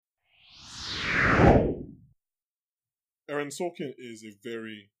Aaron Sorkin is a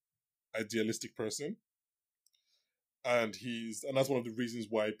very idealistic person, and that's one of the reasons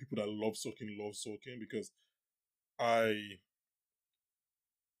why people that love Sorkin because I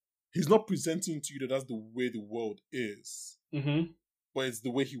he's not presenting to you that that's the way the world is, Mm-hmm. but it's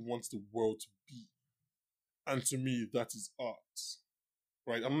the way he wants the world to be. And to me, that is art,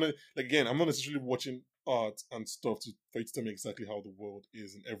 right? I'm not like again, I'm not necessarily watching art and stuff for you to tell me exactly how the world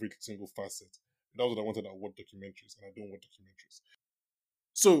is in every single facet. That was what I wanted. I watch documentaries, and I don't watch documentaries.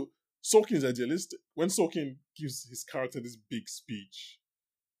 So Sorkin is idealistic. When Sorkin gives his character this big speech,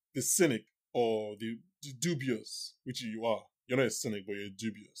 the cynic or the dubious, which you are, you're not a cynic, but you're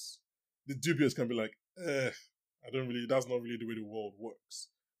dubious. The dubious can be like, I don't really, that's not really the way the world works.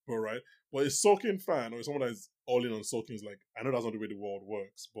 But right? But a Sorkin fan or someone that's all in on Sorkin is like, I know that's not the way the world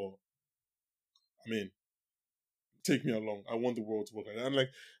works, but I mean, take me along. I want the world to work like that. And like,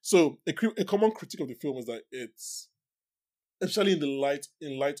 so a common critique of the film is that it's, especially in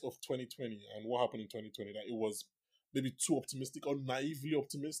light of 2020 and what happened in 2020, that it was maybe too optimistic or naively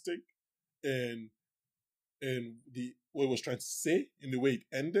optimistic in the what it was trying to say in the way it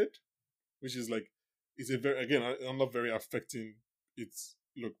ended, which is like it's a very again I'm not very affecting. It's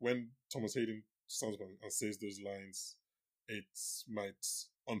look when Thomas Hayden stands up and says those lines, it might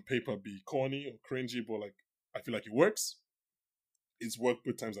on paper be corny or cringy, but like I feel like it works. It's worked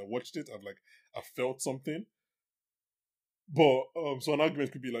both times I watched it. I felt something. But so an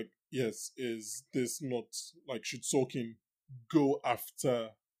argument could be like, yes, is this not like should Sorkin go after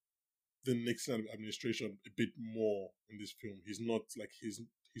the Nixon administration a bit more in this film? He's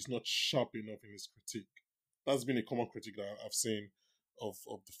not sharp enough in his critique. That's been a common critique that I've seen of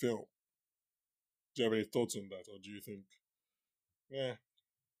the film. Do you have any thoughts on that, or do you think, yeah,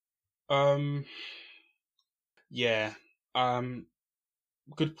 Um, yeah. Um,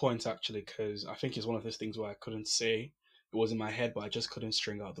 Good point actually, because I think it's one of those things where I couldn't say it was in my head, but I just couldn't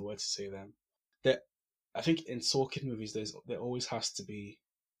string out the words to say them. That I think in Sorkin movies, there always has to be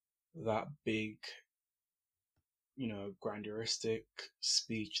that big, grandioristic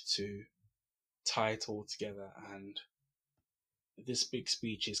speech to tie it all together, and this big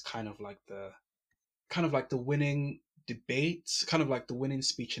speech is kind of like the winning debate, kind of like the winning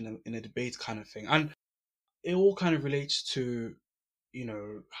speech in a debate kind of thing, and it all kind of relates to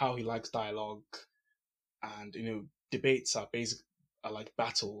how he likes dialogue, and debates are like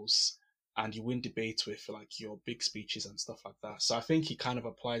battles, and you win debates with like your big speeches and stuff like that. So I think he kind of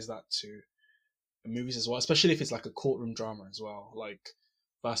applies that to movies as well, especially if it's like a courtroom drama as well. Like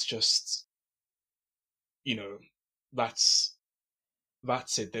that's just you know that's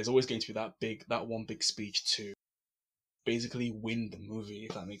that's it. There's always going to be that one big speech to basically win the movie,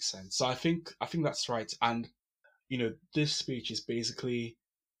 if that makes sense. So I think that's right. And this speech is basically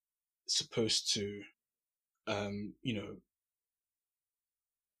supposed to um, you know,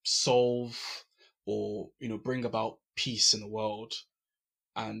 solve or bring about peace in the world.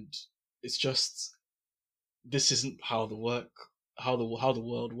 And it's just this isn't how the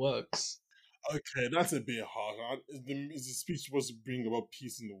world works. okay, that's a bit harsh. Is the speech supposed to bring about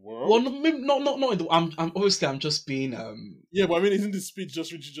peace in the Well, world? no, maybe not in the, I'm obviously I'm just being Yeah, but I mean, isn't the speech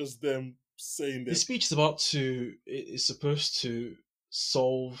just really just them saying the that? speech is about to is supposed to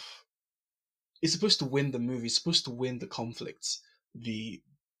solve it's supposed to win the movie, it's supposed to win the conflict, the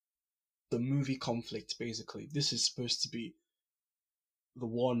the movie conflict basically. This is supposed to be the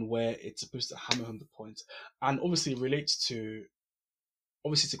one where it's supposed to hammer home the point, and obviously it relates to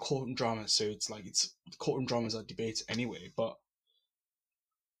obviously it's a courtroom drama, so it's like it's courtroom dramas are debates anyway. But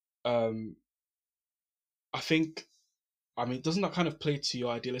um, I think doesn't that kind of play to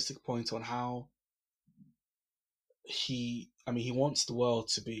your idealistic point on how he wants the world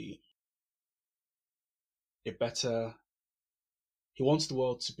to be a better he wants the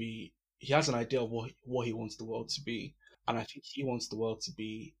world to be he has an idea of what he wants the world to be, and I think he wants the world to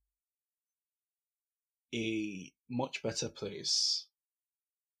be a much better place.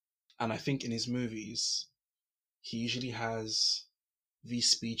 And I think in his movies he usually has these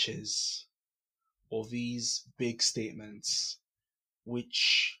speeches or these big statements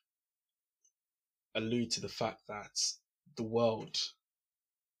which allude to the fact that the world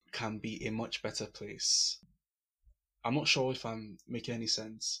can be a much better place. I'm not sure if I'm making any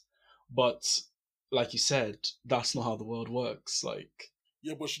sense, but like you said, that's not how the world works. Like,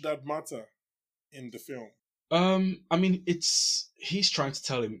 Yeah, but should that matter in the film? he's trying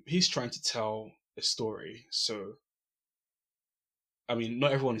to tell a story. So,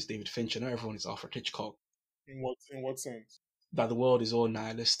 not everyone is David Fincher, not everyone is Alfred Hitchcock. In what sense? That the world is all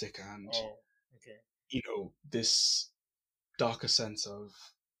nihilistic and, Oh, okay. this darker sense of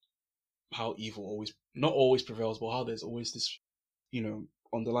how evil always not always prevails, but how there's always this,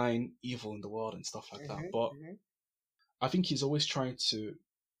 underlying evil in the world and stuff like that. But Hmm. I think he's always trying to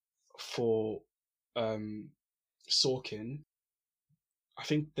for um Sorkin. I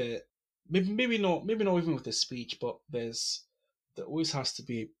think that maybe not even with the speech, but there always has to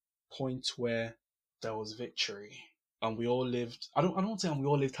be a point where there was victory and we all lived. I don't want to say we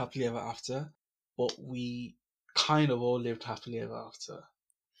all lived happily ever after, but we kind of all lived happily ever after,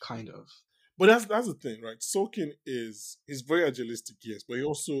 kind of. But that's the thing, right? Sorkin he's very idealistic, yes, but he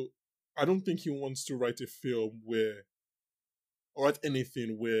also, I don't think he wants to write a film where, or write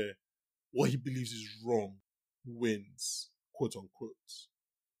anything where what he believes is wrong wins, quote unquote.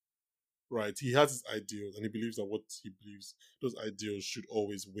 Right? He has his ideals, and he believes that what he believes, those ideals should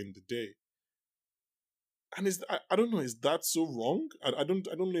always win the day. And I don't know, is that so wrong? I don't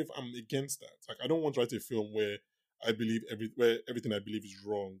know if I'm against that. Like, I don't want to write a film where where everything I believe is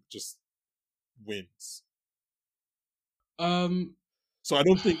wrong just wins. Um, So I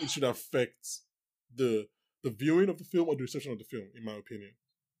don't think it should affect the the viewing of the film or the reception of the film, in my opinion.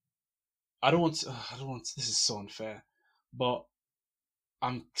 I don't want. I don't want. This is so unfair, but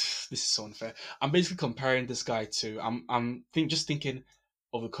I'm. This is so unfair. I'm basically comparing this guy to. Just thinking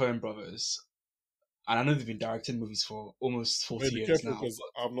of the Coen brothers, and I know they've been directing movies for almost But 40 be years careful now. because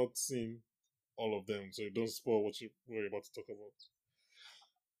I've not seen all of them, so don't spoil what we're about to talk about.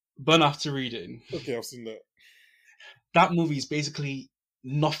 Burn After Reading. Okay, I've seen that. That movie is basically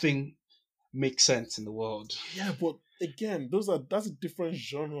nothing makes sense in the world. Yeah, but again, that's a different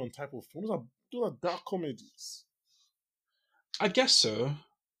genre and type of film. Those are dark comedies. I guess so.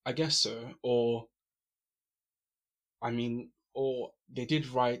 I guess so. Or they did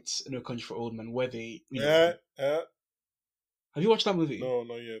write No Country for Old Men, where they, Eh, eh, have you watched that movie? no,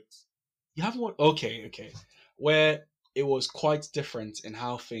 not yet. You haven't watched? Okay, okay. Where it was quite different in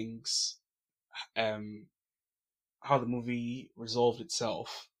how things, um, how the movie resolved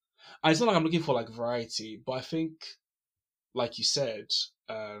itself. And it's not like I'm looking for like variety, but I think, like you said,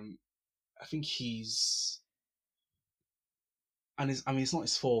 um, I think it's not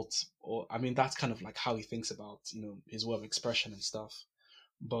his fault, or that's kind of like how he thinks about his way of expression and stuff.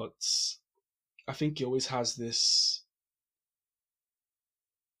 But I think he always has this,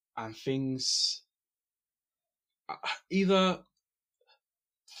 and things either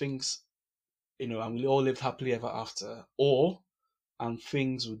things and we all lived happily ever after, or and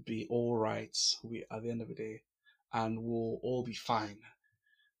things would be all right at the end of the day, and we'll all be fine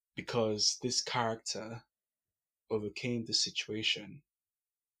because this character overcame the situation.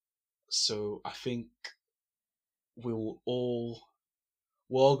 So I think we'll all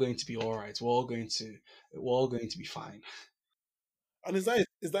we're all going to be all right. We're all going to be fine. And is that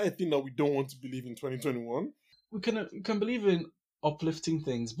a thing that we don't want to believe in 2021? We can believe in uplifting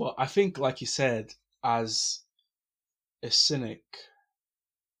things, but I think, like you said, as a cynic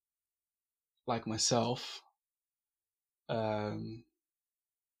like myself, um,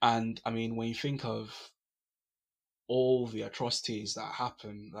 and when you think of all the atrocities that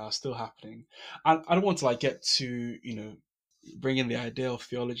are still happening, and I don't want to like get to bring in the idea of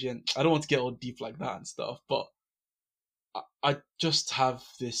theology, and I don't want to get all deep like that and stuff, but I just have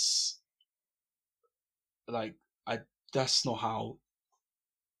this like I that's not how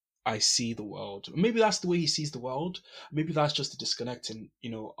I see the world. Maybe that's the way he sees the world. Maybe that's just a disconnect in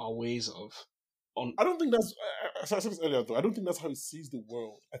our ways of on. I don't think that's. As I said this earlier, though, I don't think that's how he sees the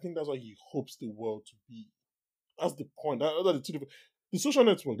world. I think that's how he hopes the world to be. That's the point. Those are the two different. The social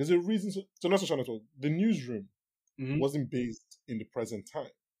network. There's a reason. So not social network. The newsroom Mhm, wasn't based in the present time.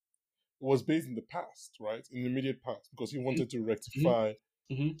 It was based in the past, right? In the immediate past, because he wanted to mhm, rectify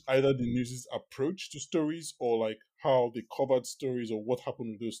mhm, either the news's approach to stories or like how they covered stories or what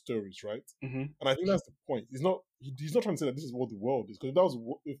happened with those stories, right? mhm. And I think that's the point. He's not trying to say that this is what the world is, because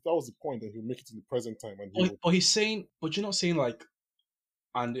if that was the point, then he'll make it in the present time and he But, would. but he's saying, but you're not saying like,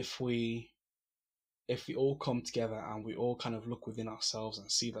 and if we all come together and we all kind of look within ourselves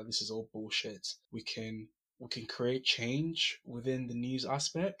and see that this is all bullshit, we can create change within the news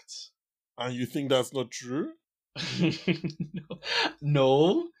aspect. And you think that's not true? No,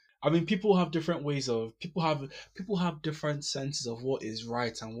 no. People have different ways of people have different senses of what is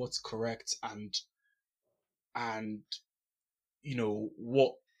right and what's correct, and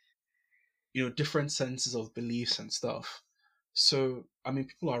what different senses of beliefs and stuff. So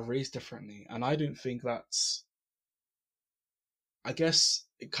people are raised differently, and I don't think that's. I guess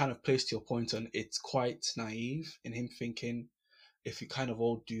it kind of plays to your point on it's quite naive in him thinking if we kind of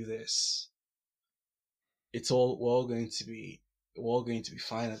all do this, we're all going to be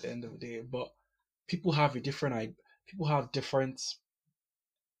fine at the end of the day. But people have a different people have different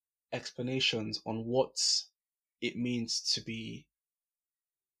explanations on what it means to be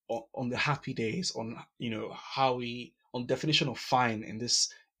on the happy days, on how we on definition of fine in this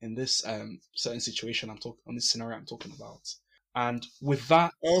certain situation I'm talking on this scenario I'm talking about. And with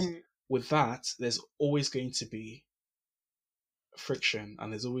that, there's always going to be friction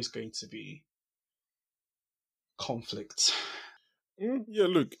and there's always going to be conflict. Yeah,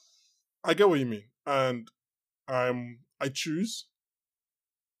 look, I get what you mean, and I choose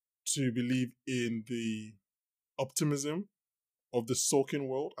to believe in the optimism of the Sorkin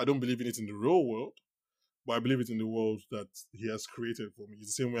world. I don't believe in it in the real world, but I believe it in the world that he has created for me.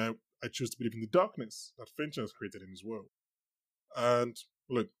 It's the same way I choose to believe in the darkness that Fincher has created in his world. And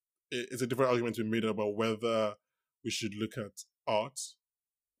look, it's a different argument to be made about whether we should look at art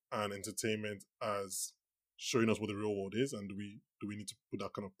and entertainment as showing us what the real world is, and do we need to put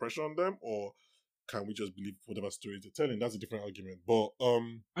that kind of pressure on them, or can we just believe whatever stories they're telling? That's a different argument. But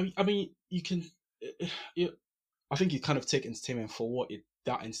I mean, you can. I think you kind of take entertainment for what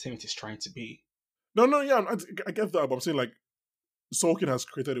that entertainment is trying to be. no, yeah, I get that, but I'm saying like Sorkin has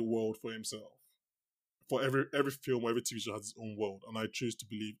created a world for himself. For every film or every TV show has its own world, and I choose to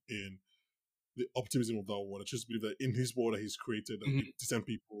believe in the optimism of that world. I choose to believe that in his world that he's created, there'll be decent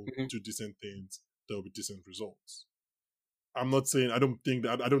people do decent things. There'll be decent results. I'm not saying I don't take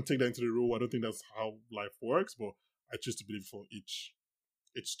that into the rule. I don't think that's how life works, but I choose to believe for each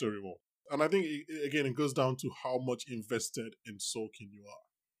story world. And I think again it goes down to how much invested in Sorkin you are.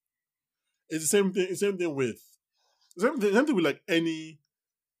 It's the same thing. Same thing with same thing with like any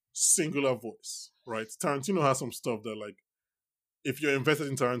singular voice, right? Tarantino has some stuff that like if you're invested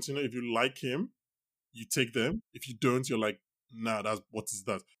in Tarantino, if you like him, you take them. If you don't, you're like, nah, that's what is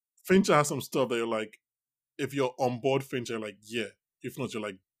that? Fincher has some stuff that you're like, if you're on board Fincher, you're like, yeah. If not, you're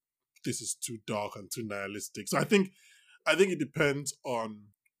like, this is too dark and too nihilistic. So I think it depends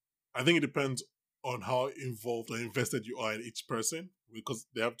on how involved or invested you are in each person because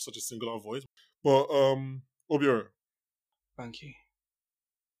they have such a singular voice. But Obiora, Thank you.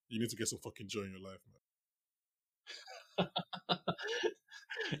 you need to get some fucking joy in your life,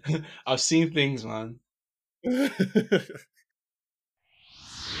 man. I've seen things, man.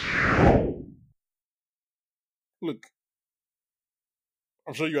 Look,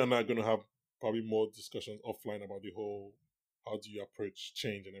 I'm sure you and I are going to have probably more discussions offline about the whole how do you approach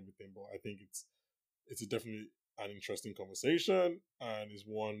change and everything. But I think it's definitely an interesting conversation and is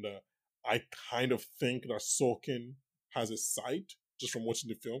one that I kind of think that Sorkin has a side just from watching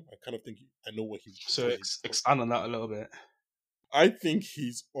the film. I kind of think I know what he's. So expand on that a little bit. I think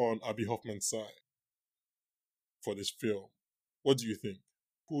he's on Abbie Hoffman's side for this film. What do you think?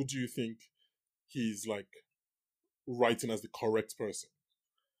 Who do you think he's like writing as the correct person?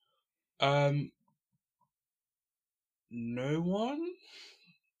 No one.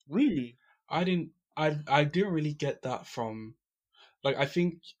 Really? I didn't really get that from, like, I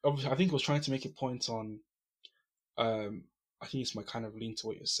think he was trying to make a point on, I think it's my kind of lean to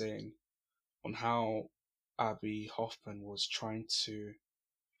what you're saying, on how Abbie Hoffman was trying to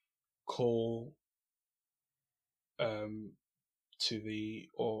call, to the,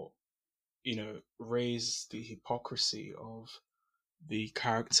 or, raise the hypocrisy of the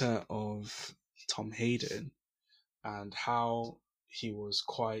character of Tom Hayden and how he was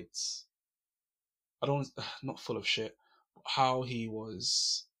quite, not full of shit, but how he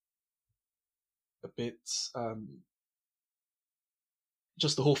was a bit,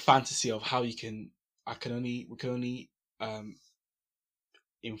 just the whole fantasy of how we can only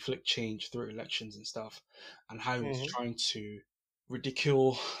inflict change through elections and stuff, and how he was trying to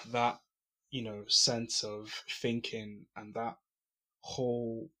ridicule that, sense of thinking and that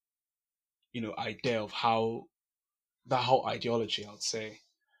whole, idea of how that whole ideology, I would say.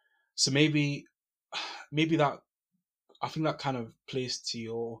 So maybe that, I think that kind of plays to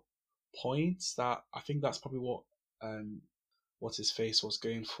your point, that I think that's probably what his face was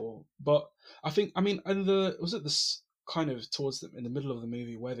going for. But I mean, and was it this kind of towards the in the middle of the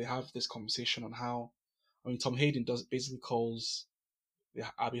movie where they have this conversation on how, I mean, Tom Hayden basically calls the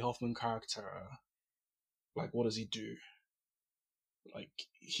Abbie Hoffman character, like, what does he do? Like,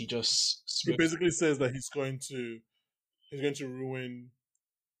 he basically says that he's going to ruin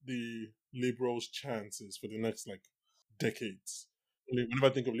the liberals' chances for the next like decades. Whenever I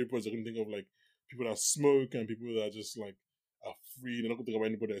think of liberals, I'm going to think of like people that smoke and people that are just like are free. They're not going to think about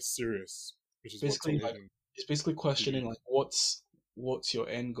anybody that's serious, which is basically what it's basically questioning like what's your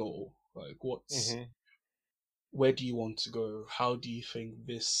end goal, like where do you want to go? How do you think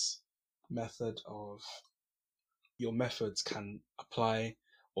this method of your methods can apply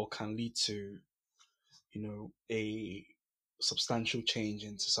or can lead to, a substantial change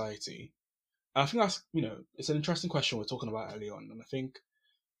in society? And I think that's, it's an interesting question we're talking about early on, and I think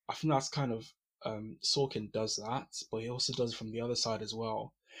that's kind of Sorkin does that, but he also does it from the other side as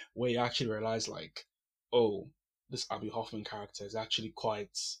well, where you actually realize like, oh, this Abby Hoffman character is actually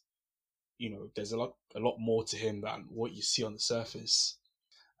quite, there's a lot more to him than what you see on the surface,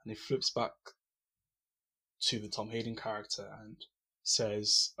 and he flips back to the Tom Hayden character and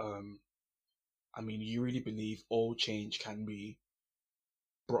says, I mean, you really believe all change can be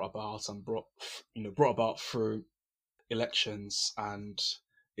brought about and brought about through elections, and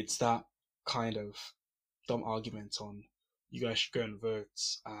it's that kind of dumb argument on you guys should go and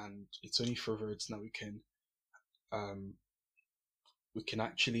vote, and it's only for votes that um we can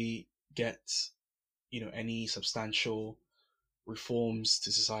actually get any substantial reforms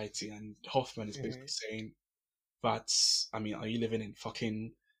to society. And Hoffman is basically saying that, I mean, are you living in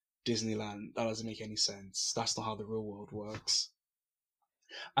fucking Disneyland? That doesn't make any sense. That's not how the real world works.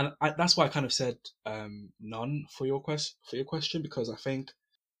 And that's why I kind of said none for your question, because I think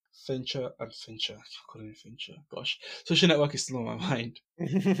Fincher, I keep calling him Fincher. Gosh, Social Network is still on my mind.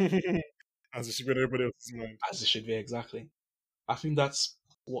 As it should be on everybody else's mind. As it should be, exactly. I think that's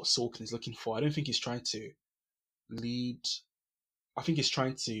what Sorkin is looking for. I don't think he's trying to lead. I think he's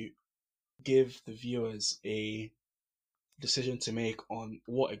trying to give the viewers a decision to make on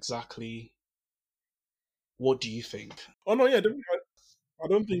what do you think? Oh no, yeah, I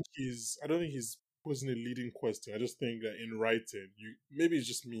don't think he's posing a leading question. I just think that in writing, maybe it's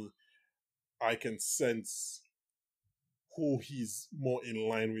just me, I can sense who he's more in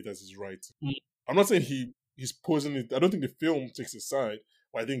line with as his writing. I'm not saying he's posing it. I don't think the film takes his side,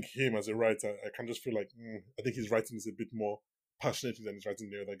 but I think him as a writer, I can just feel like I think his writing is a bit more passionate than his writing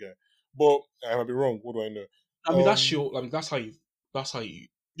the other guy. But I might be wrong. What do I know? I mean, that's how you.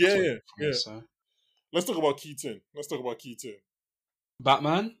 Yeah. So. Let's talk about Keaton.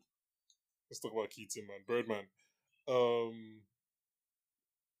 Batman. Let's talk about Keaton, man. Birdman.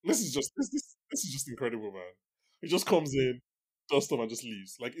 This is just incredible, man. He just comes in, does stuff, and just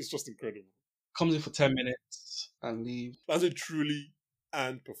leaves. Like, it's just incredible. Comes in for 10 minutes and leaves. That's a truly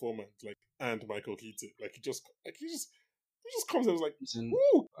and performance, like, and Michael Keaton. Like, he just comes in and was like,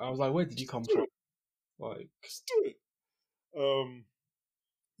 woo! I was like, where did you come from? Like, just do it.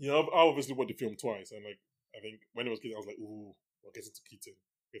 I obviously watched the film twice, and like, I think when it was Keaton, I was like, ooh, I'll get into Keaton.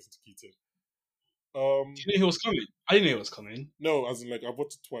 Did you know he was coming? I didn't know he was coming. No, as in like I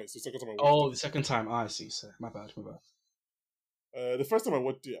watched it twice. The second time I watched it. The second time. I see, sir. My bad. The first time I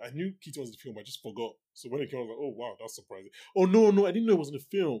watched it, I knew Keaton was in the film, I just forgot. So when it came, I was like, oh wow, that's surprising. Oh no, I didn't know it was in the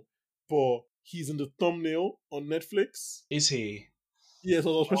film. But he's in the thumbnail on Netflix. Is he? Yeah,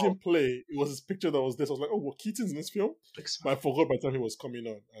 so I was pressing play. It was his picture that was there. So I was like, oh, well, Keaton's in this film? But I forgot by the time he was coming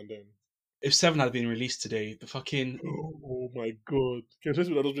on. And then if Seven had been released today, the fucking oh my god, can you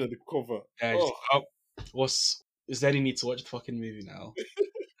that been at the cover? Yeah, is there any need to watch the fucking movie now?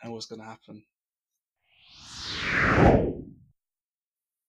 And what's gonna happen?